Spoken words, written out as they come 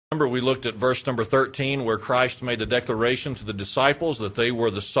remember, we looked at verse number 13 where Christ made the declaration to the disciples that they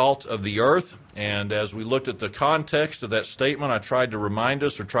were the salt of the earth. And as we looked at the context of that statement, I tried to remind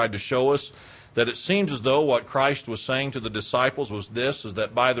us or tried to show us that it seems as though what Christ was saying to the disciples was this, is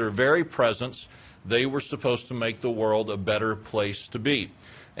that by their very presence, they were supposed to make the world a better place to be.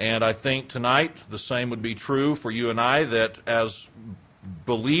 And I think tonight the same would be true for you and I, that as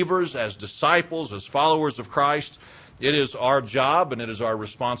believers, as disciples, as followers of Christ, it is our job and it is our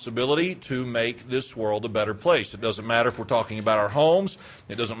responsibility to make this world a better place. It doesn't matter if we're talking about our homes.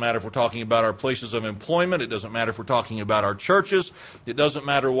 It doesn't matter if we're talking about our places of employment. It doesn't matter if we're talking about our churches. It doesn't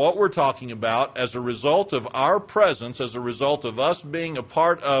matter what we're talking about. As a result of our presence, as a result of us being a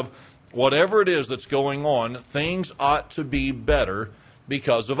part of whatever it is that's going on, things ought to be better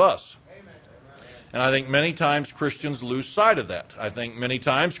because of us. And I think many times Christians lose sight of that. I think many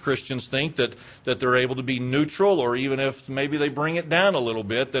times Christians think that they're able to be neutral, or even if maybe they bring it down a little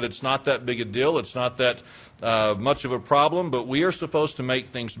bit, that it's not that big a deal, it's not that much of a problem, but we are supposed to make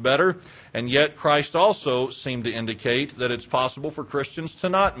things better. And yet Christ also seemed to indicate that it's possible for Christians to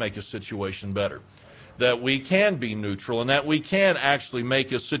not make a situation better, that we can be neutral and that we can actually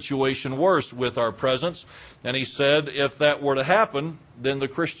make a situation worse with our presence. And he said if that were to happen, then the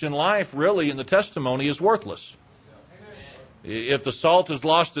Christian life really in the testimony is worthless. If the salt has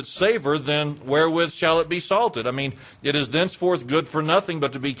lost its savor, then wherewith shall it be salted? I mean, it is thenceforth good for nothing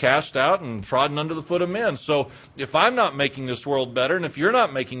but to be cast out and trodden under the foot of men. So if I'm not making this world better, and if you're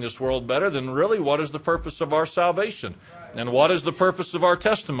not making this world better, then really what is the purpose of our salvation? And what is the purpose of our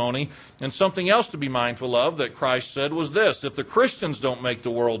testimony? And something else to be mindful of that Christ said was this: if the Christians don't make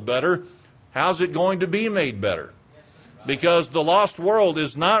the world better, how's it going to be made better? Because the lost world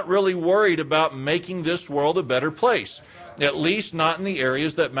is not really worried about making this world a better place, at least not in the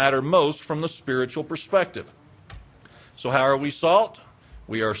areas that matter most from the spiritual perspective. So how are we salt?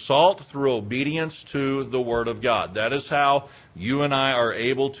 We are salt through obedience to the Word of God. That is how you and I are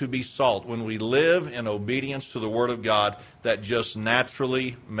able to be salt. When we live in obedience to the Word of God, that just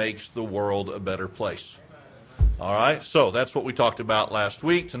naturally makes the world a better place. All right, so that's what we talked about last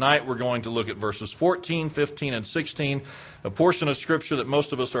week. Tonight we're going to look at verses 14, 15, and 16, a portion of Scripture that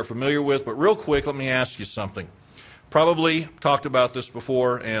most of us are familiar with. But real quick, let me ask you something. Probably talked about this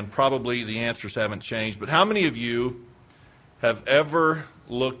before, and probably the answers haven't changed. But how many of you have ever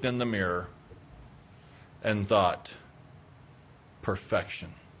looked in the mirror and thought,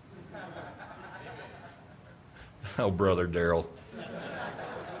 perfection? Oh, Brother Darrell.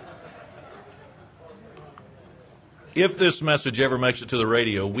 If this message ever makes it to the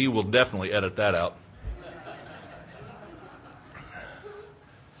radio, we will definitely edit that out.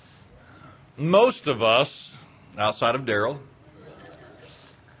 Most of us, outside of Darrell,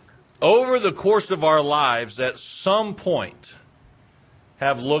 over the course of our lives, at some point,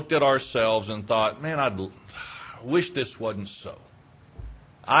 have looked at ourselves and thought, man, I wish this wasn't so.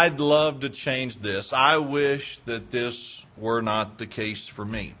 I'd love to change this. I wish that this were not the case for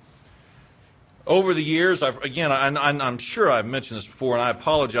me. Over the years, I'm sure I've mentioned this before, and I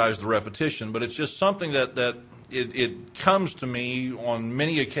apologize for the repetition, but it's just something that it comes to me on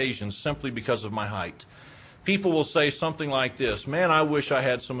many occasions simply because of my height. People will say something like this: man, I wish I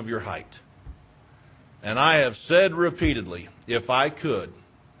had some of your height. And I have said repeatedly, if I could,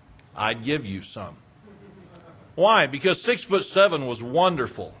 I'd give you some. Why? Because 6'7" was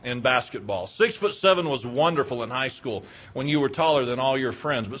wonderful in basketball. 6'7" was wonderful in high school when you were taller than all your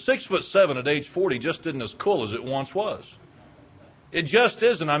friends. But 6'7" at age 40 just isn't as cool as it once was. It just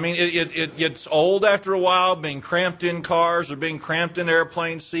isn't. I mean, it gets old after a while, being cramped in cars or being cramped in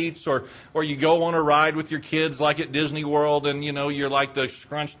airplane seats, or you go on a ride with your kids like at Disney World, and, you know, you're like the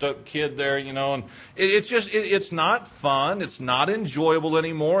scrunched up kid there, you know, and it's not fun. It's not enjoyable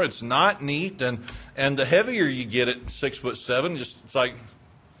anymore. It's not neat. And the heavier you get at 6'7", it's like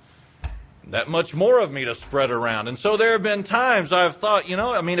that much more of me to spread around. And so there have been times I've thought, you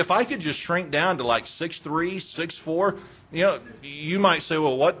know, I mean, if I could just shrink down to like 6'3", 6'4", you know, you might say,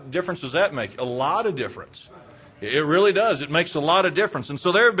 well, what difference does that make? A lot of difference. It really does. It makes a lot of difference. And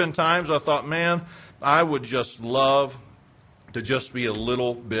so there have been times I thought, man, I would just love to just be a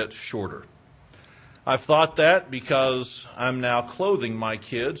little bit shorter. I've thought that because I'm now clothing my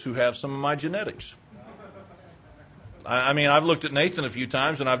kids who have some of my genetics. I mean, I've looked at Nathan a few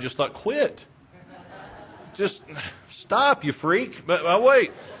times and I've just thought, quit. Just stop, you freak. But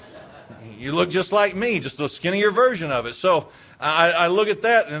wait. You look just like me, just a skinnier version of it. So I look at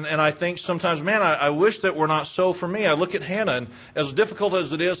that and I think sometimes, man, I wish that were not so for me. I look at Hannah, and as difficult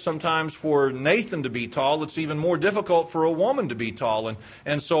as it is sometimes for Nathan to be tall, it's even more difficult for a woman to be tall.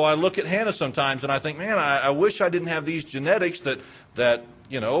 And so I look at Hannah sometimes and I think, man, I wish I didn't have these genetics that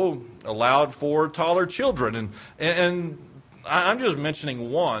allowed for taller children. And I'm just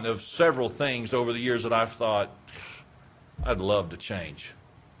mentioning one of several things over the years that I've thought, I'd love to change.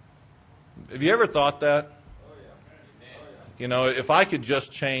 Have you ever thought that? If I could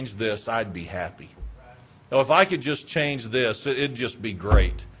just change this, I'd be happy. If I could just change this, it'd just be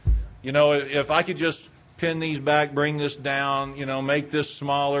great. If I could just pin these back, bring this down, make this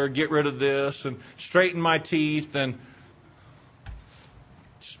smaller, get rid of this, and straighten my teeth, and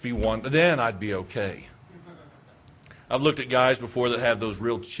just be one, then I'd be okay. I've looked at guys before that have those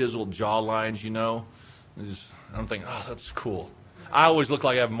real chiseled jaw lines, I'm thinking, oh, that's cool. I always look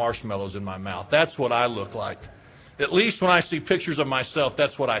like I have marshmallows in my mouth. That's what I look like. At least when I see pictures of myself,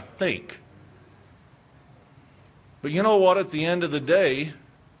 that's what I think. But you know what? At the end of the day,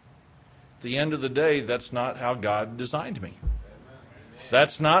 that's not how God designed me.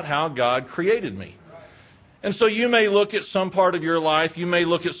 That's not how God created me. And so you may look at some part of your life, you may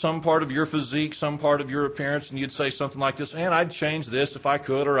look at some part of your physique, some part of your appearance, and you'd say something like this, man, I'd change this if I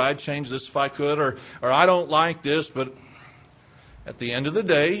could, or I'd change this if I could, or I don't like this, but at the end of the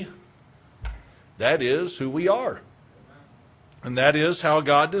day, that is who we are. And that is how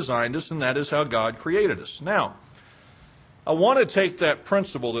God designed us, and that is how God created us. Now, I want to take that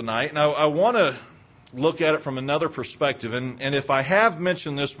principle tonight, and I want to look at it from another perspective. And if I have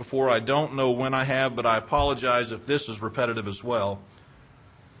mentioned this before, I don't know when I have, but I apologize if this is repetitive as well.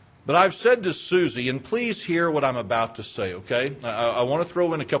 But I've said to Susie, and please hear what I'm about to say, okay? I want to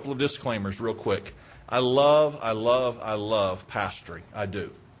throw in a couple of disclaimers real quick. I love pastoring. I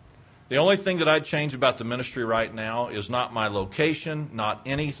do. The only thing that I'd change about the ministry right now is not my location, not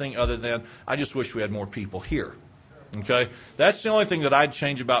anything other than I just wish we had more people here. Okay? That's the only thing that I'd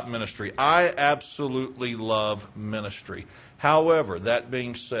change about ministry. I absolutely love ministry. However, that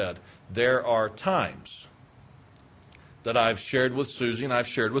being said, there are times that I've shared with Susie and I've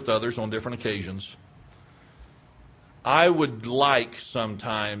shared with others on different occasions. I would like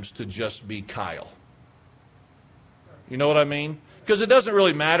sometimes to just be Kyle. You know what I mean? Because it doesn't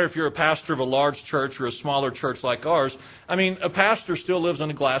really matter if you're a pastor of a large church or a smaller church like ours. I mean, a pastor still lives in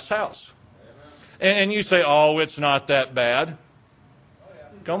a glass house. And you say, oh, it's not that bad.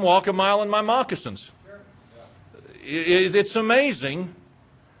 Come walk a mile in my moccasins. It's amazing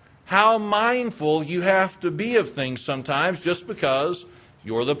how mindful you have to be of things sometimes just because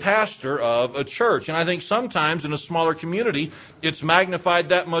you're the pastor of a church. And I think sometimes in a smaller community, it's magnified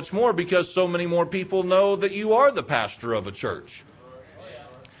that much more because so many more people know that you are the pastor of a church.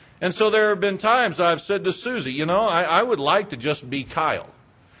 And so there have been times I've said to Susie, I would like to just be Kyle.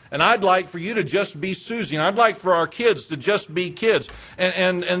 And I'd like for you to just be Susie. And I'd like for our kids to just be kids.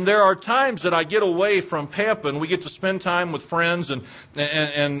 And there are times that I get away from Pampa and we get to spend time with friends and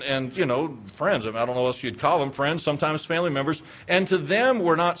friends. I don't know what else you'd call them, friends, sometimes family members. And to them,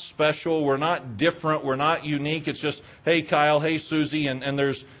 we're not special. We're not different. We're not unique. It's just, hey, Kyle, hey, Susie. And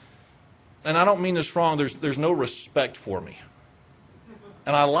I don't mean this wrong, there's no respect for me.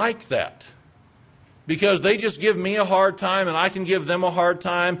 And I like that. Because they just give me a hard time and I can give them a hard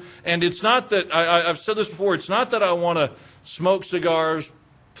time. And it's not that, I've said this before, it's not that I want to smoke cigars,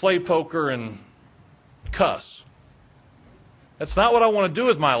 play poker, and cuss. That's not what I want to do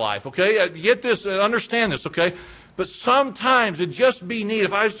with my life, okay? Get this, understand this, okay? But sometimes it'd just be neat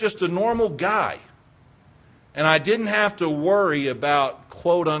if I was just a normal guy and I didn't have to worry about,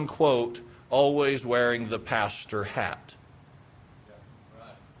 quote unquote, always wearing the pastor hat.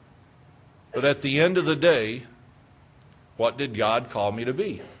 But at the end of the day, what did God call me to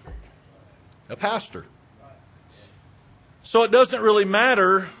be? A pastor. So it doesn't really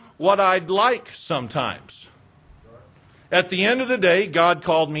matter what I'd like sometimes. At the end of the day, God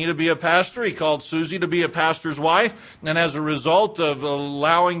called me to be a pastor. He called Susie to be a pastor's wife. And as a result of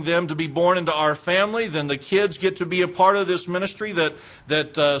allowing them to be born into our family, then the kids get to be a part of this ministry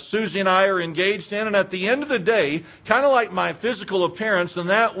that Susie and I are engaged in. And at the end of the day, kind of like my physical appearance and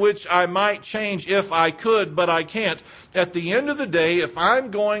that which I might change if I could, but I can't. At the end of the day, if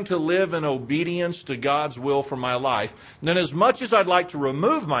I'm going to live in obedience to God's will for my life, then as much as I'd like to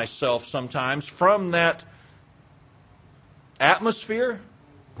remove myself sometimes from that atmosphere,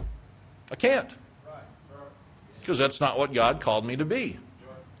 I can't. Because that's not what God called me to be.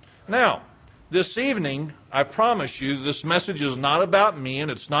 Now, this evening, I promise you, this message is not about me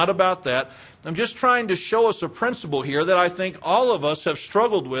and it's not about that. I'm just trying to show us a principle here that I think all of us have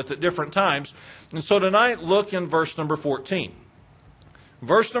struggled with at different times. And so tonight, look in verse number 14.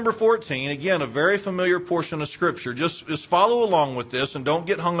 Verse number 14, again, a very familiar portion of Scripture. Just follow along with this and don't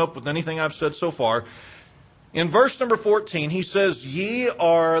get hung up with anything I've said so far. In verse number 14, he says, "Ye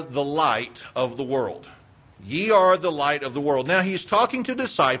are the light of the world." Ye are the light of the world. Now, he's talking to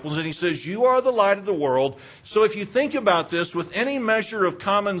disciples, and he says, you are the light of the world. So if you think about this with any measure of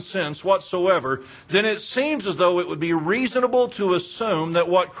common sense whatsoever, then it seems as though it would be reasonable to assume that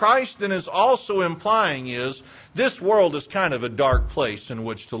what Christ then is also implying is this world is kind of a dark place in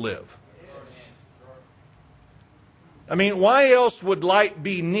which to live. I mean, why else would light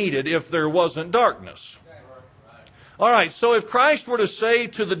be needed if there wasn't darkness? All right, so if Christ were to say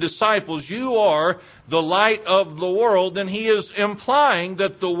to the disciples, you are the light of the world, then he is implying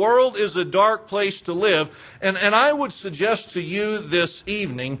that the world is a dark place to live. And I would suggest to you this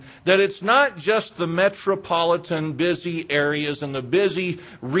evening that it's not just the metropolitan busy areas and the busy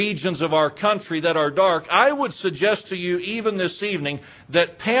regions of our country that are dark. I would suggest to you even this evening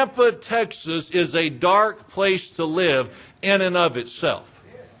that Pampa, Texas is a dark place to live in and of itself.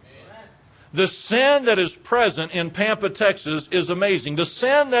 The sin that is present in Pampa, Texas is amazing. The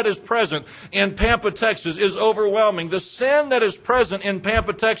sin that is present in Pampa, Texas is overwhelming. The sin that is present in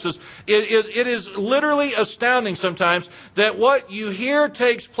Pampa, Texas, it is literally astounding sometimes that what you hear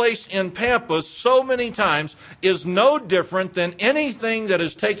takes place in Pampa so many times is no different than anything that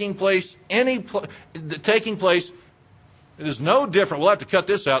is taking place, it is no different. We'll have to cut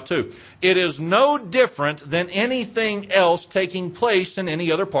this out too. It is no different than anything else taking place in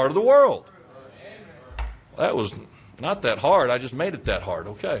any other part of the world. That was not that hard. I just made it that hard.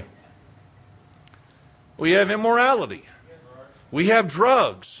 Okay. We have immorality. We have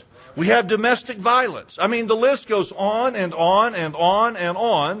drugs. We have domestic violence. I mean, the list goes on and on and on and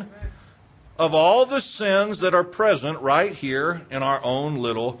on of all the sins that are present right here in our own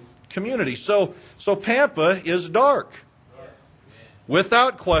little community. So Pampa is dark.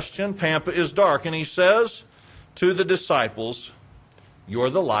 Without question, Pampa is dark. And he says to the disciples, you're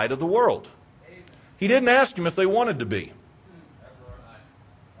the light of the world. He didn't ask them if they wanted to be.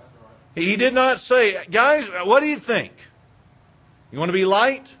 He did not say, guys, what do you think? You want to be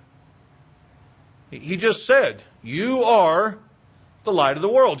light? He just said, you are the light of the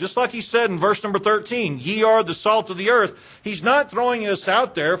world. Just like he said in verse number 13, ye are the salt of the earth. He's not throwing this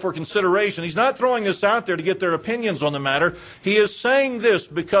out there for consideration. He's not throwing this out there to get their opinions on the matter. He is saying this,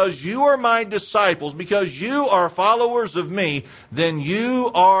 because you are my disciples, because you are followers of me, then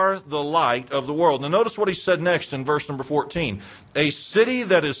you are the light of the world. Now notice what he said next in verse number 14. A city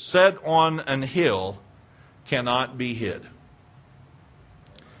that is set on an hill cannot be hid.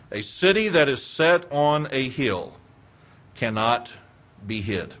 A city that is set on a hill cannot be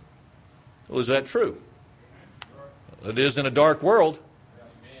hid. Well, is that true? It is in a dark world.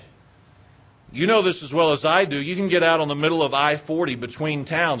 You know this as well as I do. You can get out on the middle of I-40 between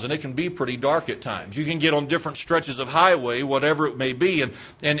towns, and it can be pretty dark at times. You can get on different stretches of highway, whatever it may be, and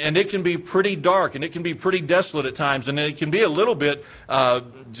it can be pretty dark, and it can be pretty desolate at times, and it can be a little bit, a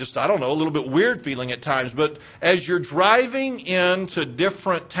little bit weird feeling at times. But as you're driving into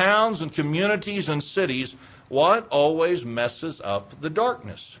different towns and communities and cities, what always messes up the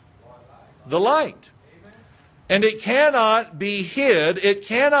darkness? The light. And it cannot be hid. It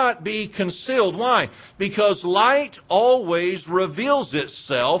cannot be concealed. Why? Because light always reveals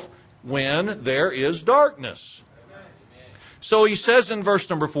itself when there is darkness. So he says in verse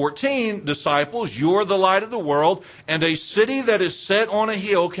number 14, disciples, you are the light of the world, and a city that is set on a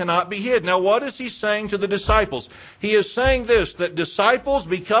hill cannot be hid. Now what is he saying to the disciples? He is saying this, that disciples,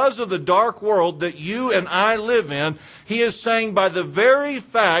 because of the dark world that you and I live in, he is saying by the very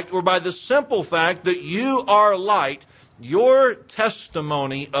fact, or by the simple fact that you are light, your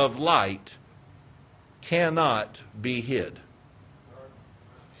testimony of light cannot be hid.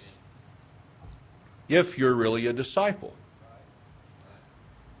 If you're really a disciple.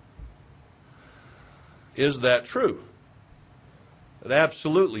 Is that true? It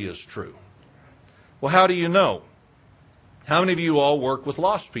absolutely is true. Well, how do you know? How many of you all work with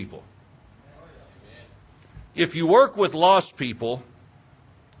lost people? If you work with lost people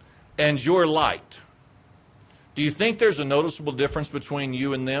and you're light, do you think there's a noticeable difference between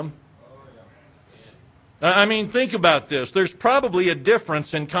you and them? I mean, think about this. There's probably a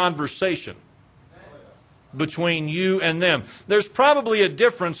difference in conversation between you and them. There's probably a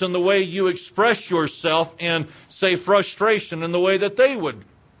difference in the way you express yourself in, say, frustration, and the way that they would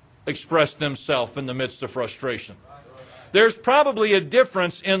express themselves in the midst of frustration. There's probably a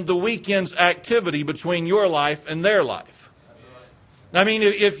difference in the weekend's activity between your life and their life. I mean,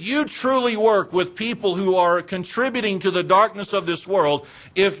 if you truly work with people who are contributing to the darkness of this world,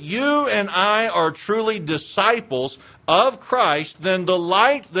 if you and I are truly disciples of Christ, then the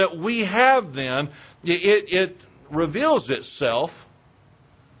light that we have then, it reveals itself,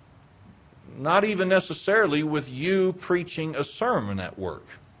 not even necessarily with you preaching a sermon at work.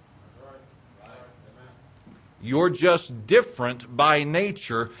 You're just different by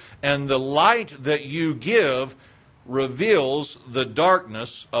nature, and the light that you give reveals the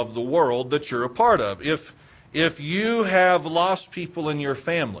darkness of the world that you're a part of. If you have lost people in your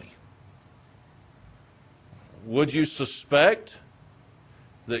family, would you suspect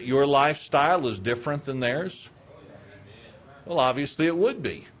that your lifestyle is different than theirs? Well, obviously it would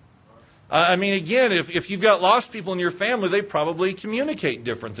be. I mean, again, if you've got lost people in your family, they probably communicate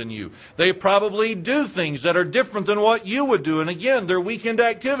different than you. They probably do things that are different than what you would do. And again, their weekend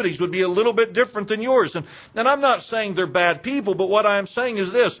activities would be a little bit different than yours. And I'm not saying they're bad people, but what I'm saying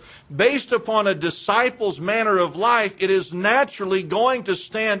is this. Based upon a disciple's manner of life, it is naturally going to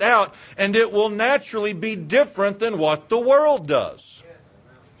stand out, and it will naturally be different than what the world does.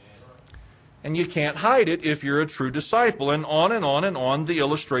 And you can't hide it if you're a true disciple. And on and on and on the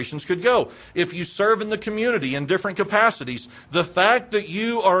illustrations could go. If you serve in the community in different capacities, the fact that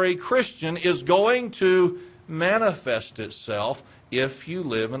you are a Christian is going to manifest itself if you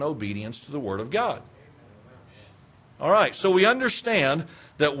live in obedience to the Word of God. All right, so we understand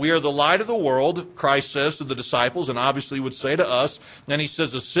that we are the light of the world, Christ says to the disciples, and obviously would say to us. Then he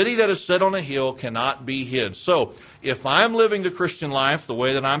says, a city that is set on a hill cannot be hid. So, if I'm living the Christian life the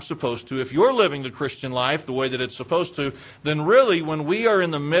way that I'm supposed to, if you're living the Christian life the way that it's supposed to, then really when we are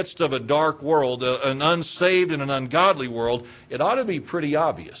in the midst of a dark world, an unsaved and an ungodly world, it ought to be pretty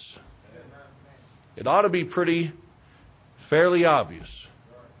obvious. It ought to be fairly obvious.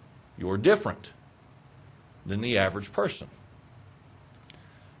 You're different than the average person.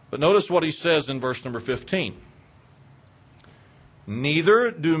 But notice what he says in verse number 15.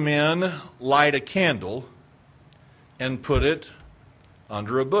 Neither do men light a candle and put it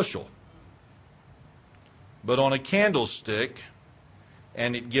under a bushel, but on a candlestick,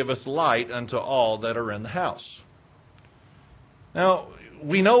 and it giveth light unto all that are in the house. Now,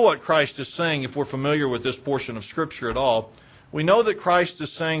 we know what Christ is saying if we're familiar with this portion of Scripture at all. We know that Christ is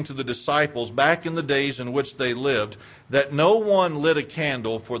saying to the disciples back in the days in which they lived that no one lit a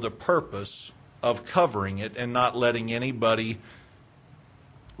candle for the purpose of covering it and not letting anybody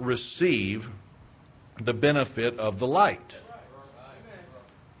receive the benefit of the light.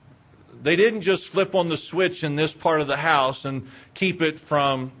 They didn't just flip on the switch in this part of the house and keep it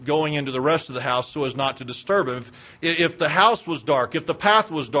from going into the rest of the house so as not to disturb it. If the house was dark, if the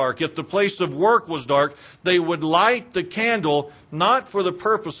path was dark, if the place of work was dark, they would light the candle not for the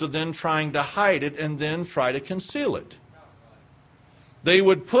purpose of then trying to hide it and then try to conceal it. They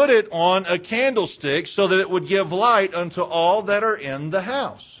would put it on a candlestick so that it would give light unto all that are in the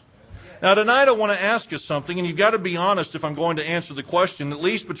house. Now tonight I want to ask you something, and you've got to be honest if I'm going to answer the question, at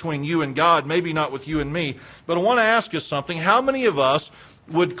least between you and God, maybe not with you and me, but I want to ask you something. How many of us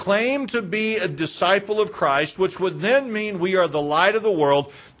would claim to be a disciple of Christ, which would then mean we are the light of the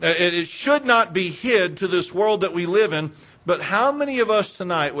world? It should not be hid to this world that we live in, but how many of us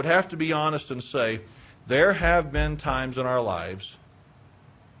tonight would have to be honest and say, there have been times in our lives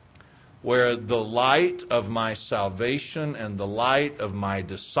where the light of my salvation and the light of my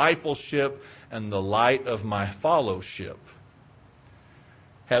discipleship and the light of my fellowship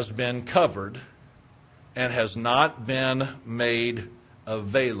has been covered and has not been made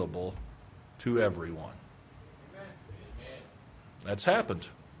available to everyone. That's happened.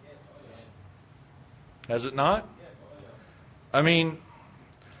 Has it not? I mean,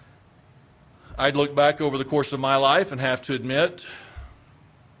 I'd look back over the course of my life and have to admit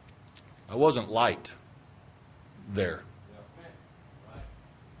I wasn't light there.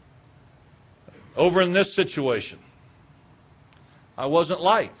 Over in this situation, I wasn't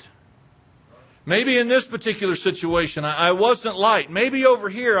light. Maybe in this particular situation, I wasn't light. Maybe over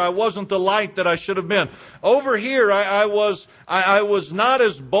here, I wasn't the light that I should have been. Over here, I was not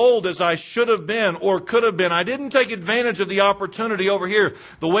as bold as I should have been or could have been. I didn't take advantage of the opportunity over here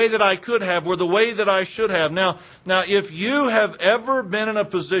the way that I could have or the way that I should have. Now, if you have ever been in a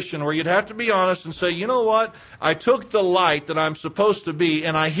position where you'd have to be honest and say, you know what? I took the light that I'm supposed to be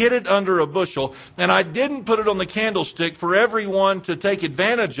and I hid it under a bushel and I didn't put it on the candlestick for everyone to take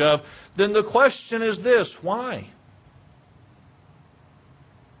advantage of, then the question is this: why?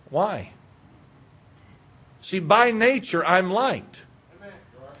 Why? See, by nature, I'm light.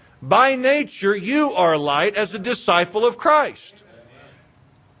 By nature, you are light as a disciple of Christ.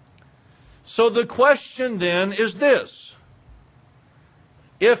 So the question then is this.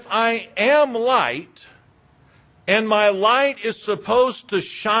 If I am light, and my light is supposed to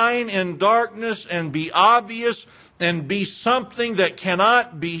shine in darkness and be obvious and be something that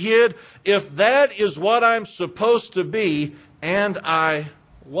cannot be hid, if that is what I'm supposed to be, and I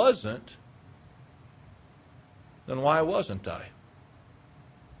wasn't, then why wasn't I?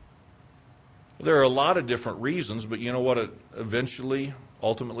 There are a lot of different reasons, but you know what it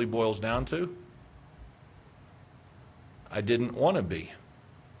ultimately boils down to? I didn't want to be.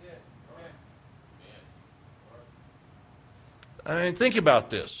 I mean, think about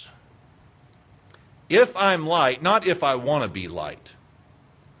this. If I'm light, not if I want to be light.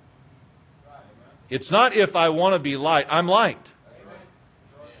 It's not if I want to be light, I'm light.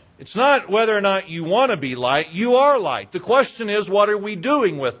 It's not whether or not you want to be light, you are light. The question is, what are we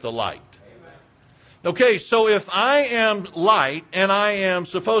doing with the light? Okay, so if I am light and I am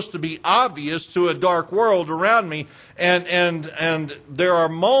supposed to be obvious to a dark world around me, and there are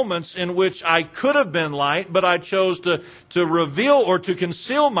moments in which I could have been light, but I chose to reveal or to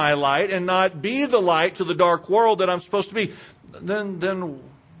conceal my light and not be the light to the dark world that I'm supposed to be, then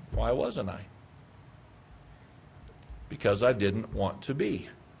why wasn't I? Because I didn't want to be.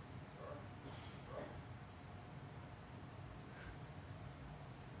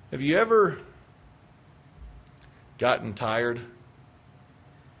 Have you ever gotten tired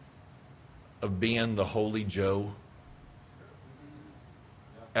of being the Holy Joe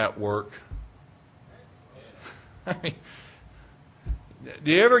at work? I mean,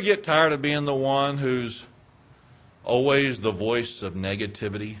 do you ever get tired of being the one who's always the voice of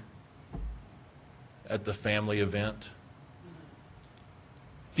negativity at the family event?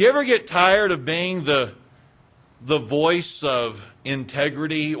 Do you ever get tired of being the voice of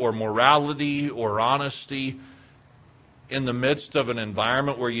integrity or morality or honesty in the midst of an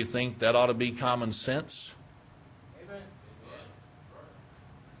environment where you think that ought to be common sense?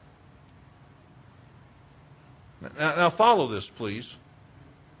 Amen. Now follow this, please.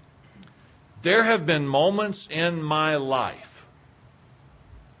 There have been moments in my life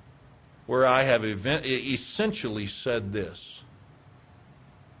where I have essentially said this: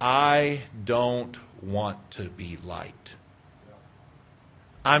 I don't want to be light.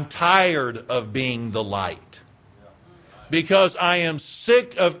 I'm tired of being the light. Because I am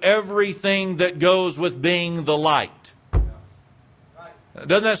sick of everything that goes with being the light.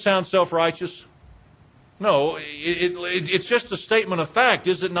 Doesn't that sound self-righteous? No, it's just a statement of fact,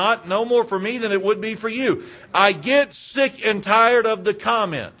 is it not? No more for me than it would be for you. I get sick and tired of the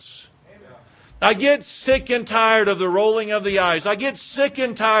comments. I get sick and tired of the rolling of the eyes. I get sick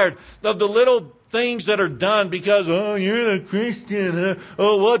and tired of the little things that are done because, oh, you're a Christian, huh?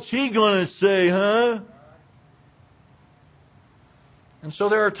 Oh, what's he going to say, huh? And so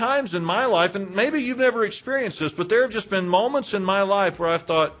there are times in my life, and maybe you've never experienced this, but there have just been moments in my life where I've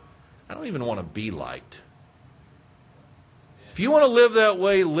thought, I don't even want to be light. If you want to live that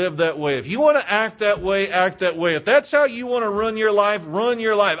way, live that way. If you want to act that way, act that way. If that's how you want to run your life, run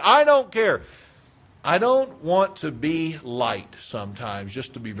your life. I don't care. I don't want to be light sometimes,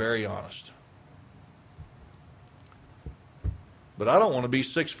 just to be very honest. But I don't want to be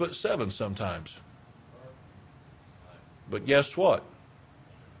 6'7" sometimes. But guess what?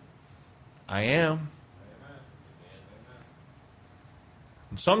 I am.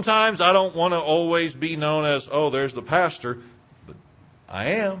 And sometimes I don't want to always be known as, oh, there's the pastor, but I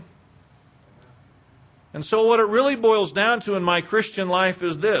am. And so what it really boils down to in my Christian life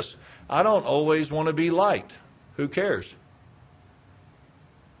is this: I don't always want to be light. Who cares?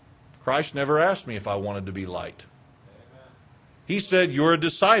 Christ never asked me if I wanted to be light. He said, you're a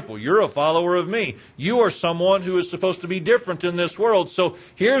disciple. You're a follower of me. You are someone who is supposed to be different in this world. So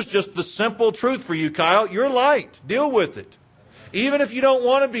here's just the simple truth for you, Kyle. You're light. Deal with it. Even if you don't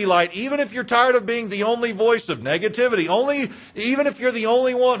want to be light, even if you're tired of being the only voice of negativity, even if you're the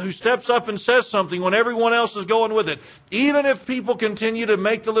only one who steps up and says something when everyone else is going with it, even if people continue to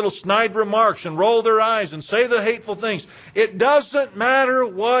make the little snide remarks and roll their eyes and say the hateful things, it doesn't matter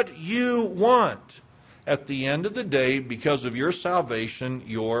what you want. At the end of the day, because of your salvation,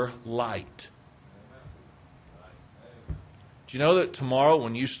 you're light. Do you know that tomorrow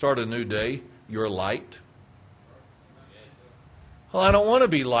when you start a new day, you're light? Well, I don't want to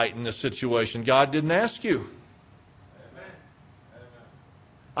be light in this situation. God didn't ask you.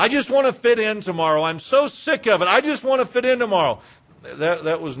 I just want to fit in tomorrow. I'm so sick of it. I just want to fit in tomorrow.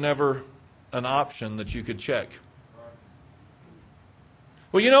 That was never an option that you could check.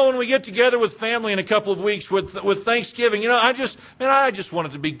 Well, when we get together with family in a couple of weeks with Thanksgiving, I just want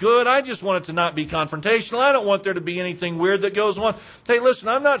it to be good. I just want it to not be confrontational. I don't want there to be anything weird that goes on. Hey, listen,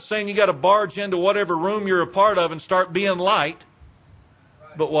 I'm not saying you got to barge into whatever room you're a part of and start being light.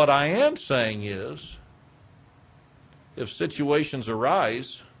 But what I am saying is, if situations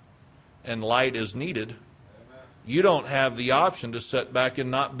arise and light is needed, you don't have the option to sit back and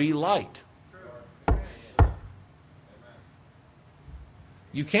not be light.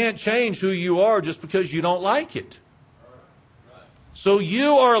 You can't change who you are just because you don't like it. So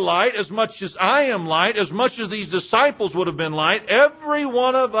you are light as much as I am light, as much as these disciples would have been light. Every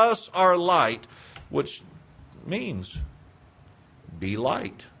one of us are light, which means be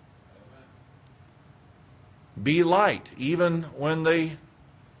light. Be light even when they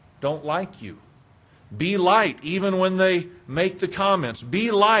don't like you. Be light even when they make the comments.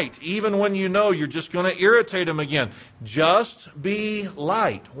 Be light even when you know you're just going to irritate them again. Just be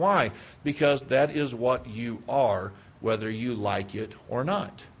light. Why? Because that is what you are, whether you like it or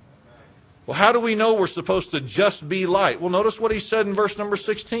not. Well, how do we know we're supposed to just be light? Well, notice what he said in verse number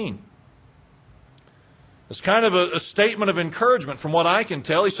 16. It's kind of a statement of encouragement from what I can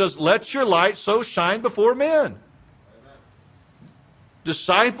tell. He says, let your light so shine before men. Amen.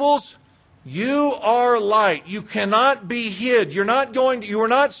 Disciples, you are light. You cannot be hid. You are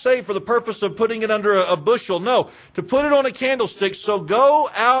not saved for the purpose of putting it under a bushel. No, to put it on a candlestick. So go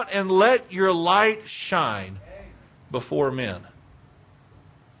out and let your light shine before men.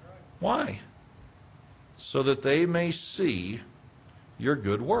 Why? So that they may see your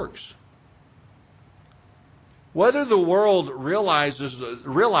good works. Whether the world realizes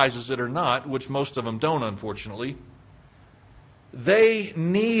it or not, which most of them don't, unfortunately, they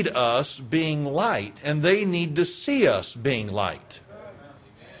need us being light, and they need to see us being light.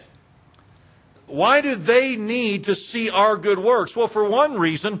 Why do they need to see our good works? Well, for one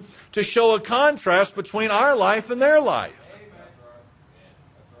reason, to show a contrast between our life and their life.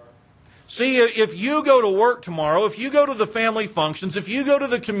 See, if you go to work tomorrow, if you go to the family functions, if you go to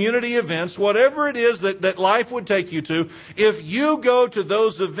the community events, whatever it is that life would take you to, if you go to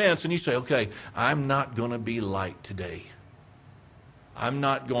those events and you say, okay, I'm not going to be light today. I'm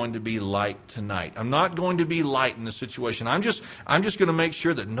not going to be light tonight. I'm not going to be light in the situation. I'm just going to make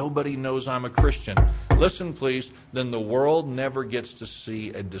sure that nobody knows I'm a Christian. Listen, please, then the world never gets to see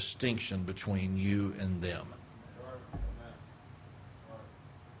a distinction between you and them.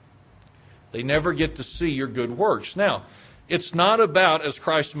 They never get to see your good works. Now, it's not about, as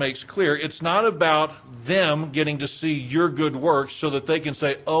Christ makes clear, it's not about them getting to see your good works so that they can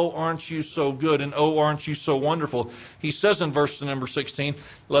say, oh, aren't you so good, and oh, aren't you so wonderful. He says in verse number 16,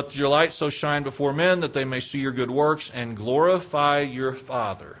 let your light so shine before men that they may see your good works and glorify your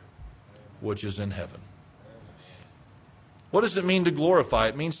Father which is in heaven. What does it mean to glorify?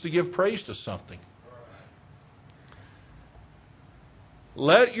 It means to give praise to something.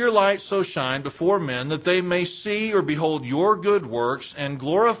 Let your light so shine before men that they may see or behold your good works and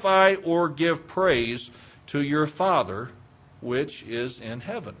glorify or give praise to your Father which is in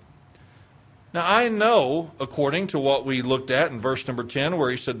heaven. Now I know, according to what we looked at in verse number 10,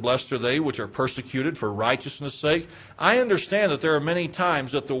 where he said, blessed are they which are persecuted for righteousness' sake. I understand that there are many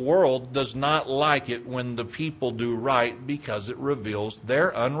times that the world does not like it when the people do right because it reveals their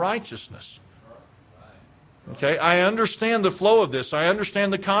unrighteousness. Okay, I understand the flow of this. I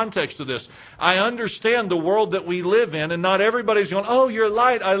understand the context of this. I understand the world that we live in, and not everybody's going, oh, you're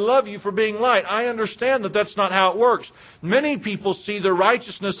light. I love you for being light. I understand that that's not how it works. Many people see the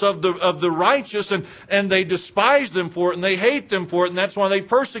righteousness of the righteous, and they despise them for it, and they hate them for it, and that's why they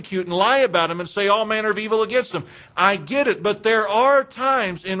persecute and lie about them and say all manner of evil against them. I get it, but there are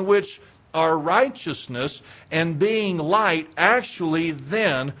times in which our righteousness and being light actually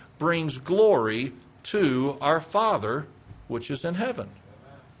then brings glory to our Father which is in heaven.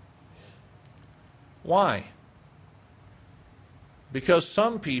 Why? Because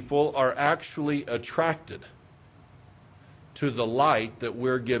some people are actually attracted to the light that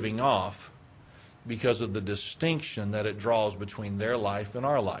we're giving off because of the distinction that it draws between their life and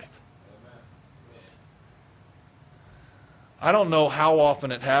our life. I don't know how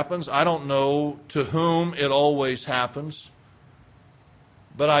often it happens. I don't know to whom it always happens.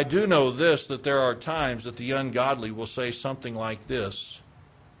 But I do know this, that there are times that the ungodly will say something like this.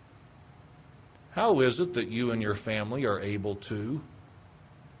 How is it that you and your family are able to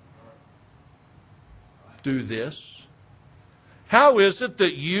do this? How is it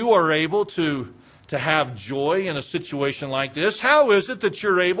that you are able to to have joy in a situation like this? How is it that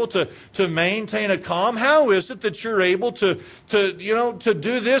you're able to maintain a calm? How is it that you're able to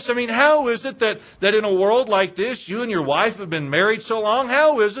do this? I mean, how is it that in a world like this, you and your wife have been married so long?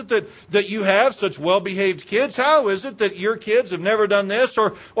 How is it that you have such well-behaved kids? How is it that your kids have never done this?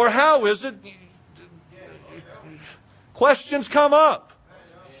 Or how is it? Questions come up.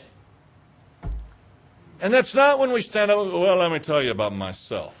 And that's not when we stand up, well, let me tell you about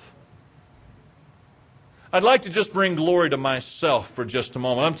myself. I'd like to just bring glory to myself for just a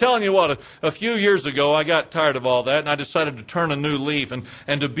moment. I'm telling you what, a few years ago, I got tired of all that, and I decided to turn a new leaf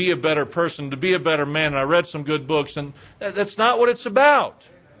and to be a better person, to be a better man. And I read some good books, and that's not what it's about.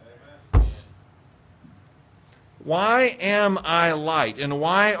 Why am I light? And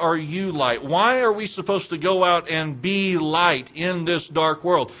why are you light? Why are we supposed to go out and be light in this dark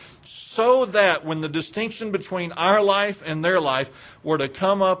world? So that when the distinction between our life and their life were to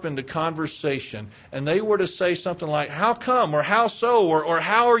come up into conversation, and they were to say something like, how come, or how so, or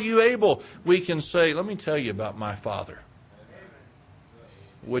how are you able? We can say, let me tell you about my Father,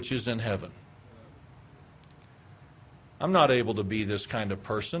 which is in heaven. I'm not able to be this kind of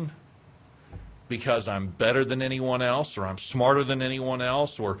person because I'm better than anyone else, or I'm smarter than anyone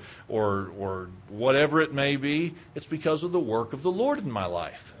else, or whatever it may be. It's because of the work of the Lord in my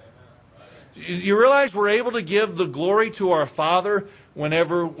life. You realize we're able to give the glory to our Father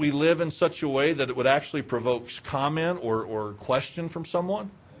whenever we live in such a way that it would actually provoke comment or question from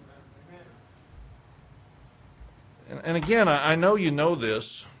someone? And again, I know you know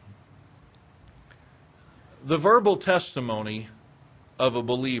this. The verbal testimony of a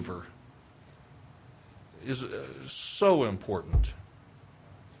believer is so important.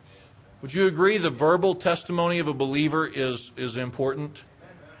 Would you agree the verbal testimony of a believer is important?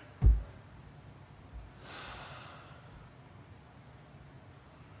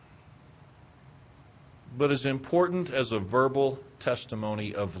 But as important as a verbal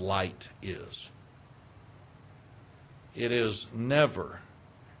testimony of light is, it is never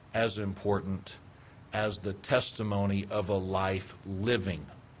as important as the testimony of a life living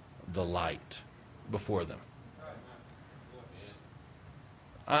the light before them.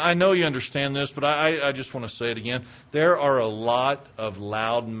 I know you understand this, but I just want to say it again. There are a lot of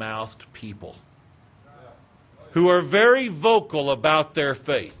loud-mouthed people who are very vocal about their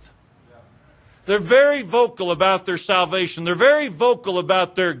faith. They're very vocal about their salvation. They're very vocal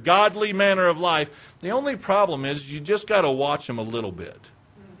about their godly manner of life. The only problem is you just got to watch them a little bit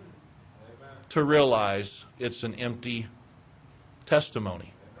to realize it's an empty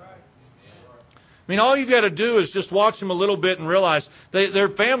testimony. I mean, all you've got to do is just watch them a little bit and realize their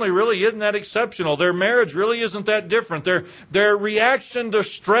family really isn't that exceptional. Their marriage really isn't that different. Their reaction to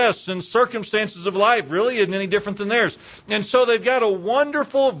stress and circumstances of life really isn't any different than theirs. And so they've got a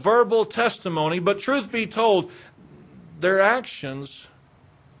wonderful verbal testimony, but truth be told, their actions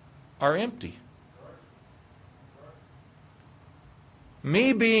are empty.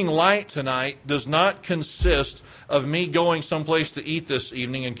 Me being light tonight does not consist of me going someplace to eat this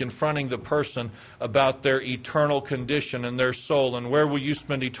evening and confronting the person about their eternal condition and their soul. And where will you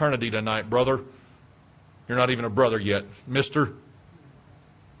spend eternity tonight, brother? You're not even a brother yet, mister.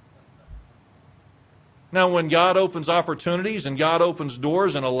 Now, when God opens opportunities and God opens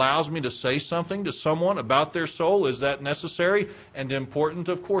doors and allows me to say something to someone about their soul, is that necessary and important?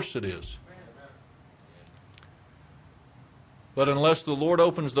 Of course it is. But unless the Lord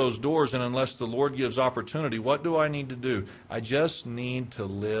opens those doors and unless the Lord gives opportunity, what do I need to do? I just need to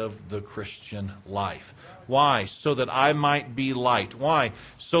live the Christian life. Why? So that I might be light. Why?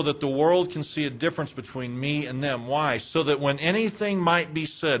 So that the world can see a difference between me and them. Why? So that when anything might be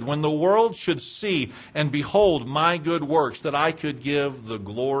said, when the world should see and behold my good works, that I could give the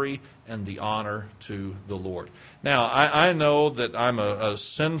glory and the honor to the Lord. Now, I know that I'm a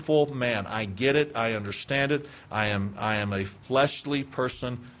sinful man. I get it. I understand it. I am a fleshly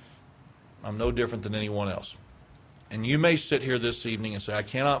person. I'm no different than anyone else. And you may sit here this evening and say, I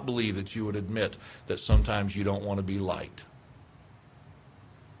cannot believe that you would admit that sometimes you don't want to be light.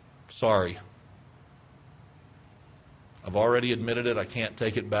 Sorry. I've already admitted it. I can't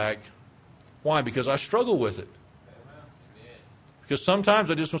take it back. Why? Because I struggle with it. Because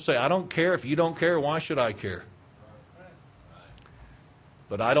sometimes I just want to say, I don't care. If you don't care, why should I care?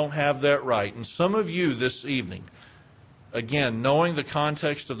 But I don't have that right. And some of you this evening, again, knowing the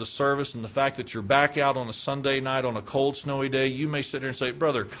context of the service and the fact that you're back out on a Sunday night on a cold, snowy day, you may sit here and say,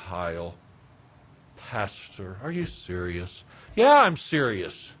 Brother Kyle, Pastor, are you serious? Yeah, I'm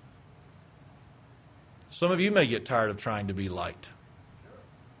serious. Some of you may get tired of trying to be light.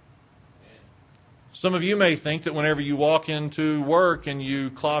 Some of you may think that whenever you walk into work and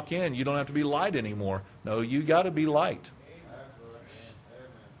you clock in, you don't have to be light anymore. No, you got to be light.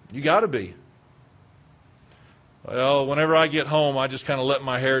 You got to be. Well, whenever I get home, I just kind of let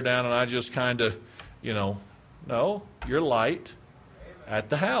my hair down and I just kind of, no, you're light at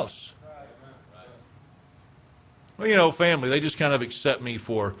the house. Well, family, they just kind of accept me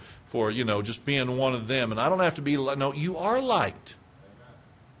for just being one of them. And I don't have to be, no, you are light.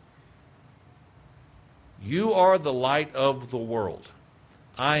 You are the light of the world.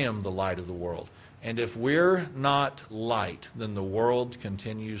 I am the light of the world. And if we're not light, then the world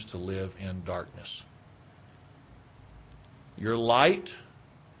continues to live in darkness. You're light,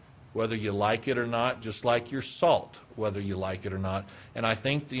 whether you like it or not, just like you're salt, whether you like it or not. And I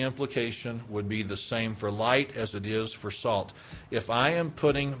think the implication would be the same for light as it is for salt. If I am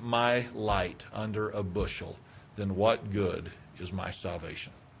putting my light under a bushel, then what good is my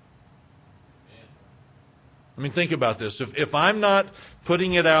salvation? I mean, think about this. If I'm not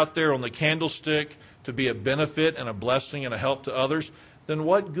putting it out there on the candlestick to be a benefit and a blessing and a help to others, then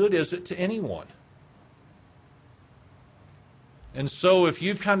what good is it to anyone? And so if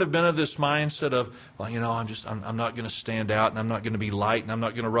you've kind of been of this mindset of, well, I'm not going to stand out and I'm not going to be light and I'm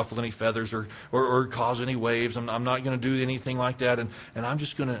not going to ruffle any feathers or cause any waves. I'm not going to do anything like that. And I'm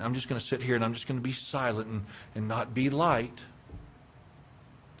just going to sit here and I'm just going to be silent and not be light.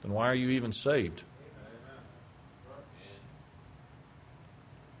 Then why are you even saved?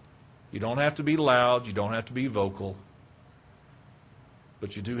 You don't have to be loud. You don't have to be vocal.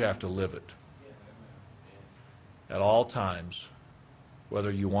 But you do have to live it. At all times,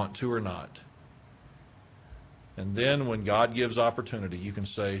 whether you want to or not. And then when God gives opportunity, you can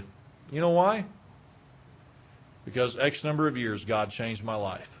say, you know why? Because X number of years, God changed my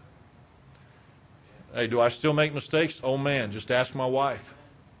life. Hey, do I still make mistakes? Oh, man, just ask my wife.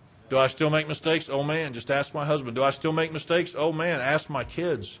 Do I still make mistakes? Oh, man, just ask my husband. Do I still make mistakes? Oh, man, ask my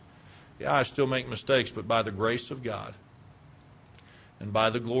kids. Yeah, I still make mistakes, but by the grace of God and by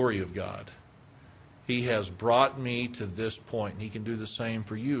the glory of God, He has brought me to this point, and He can do the same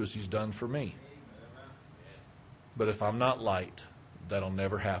for you as He's done for me. But if I'm not light, that'll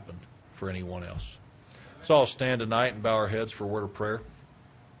never happen for anyone else. Let's all stand tonight and bow our heads for a word of prayer.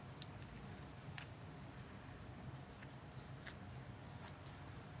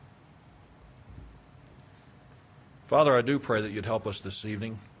 Father, I do pray that you'd help us this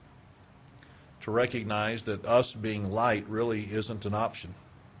evening to recognize that us being light really isn't an option.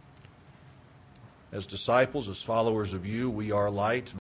 As disciples, as followers of you, we are light.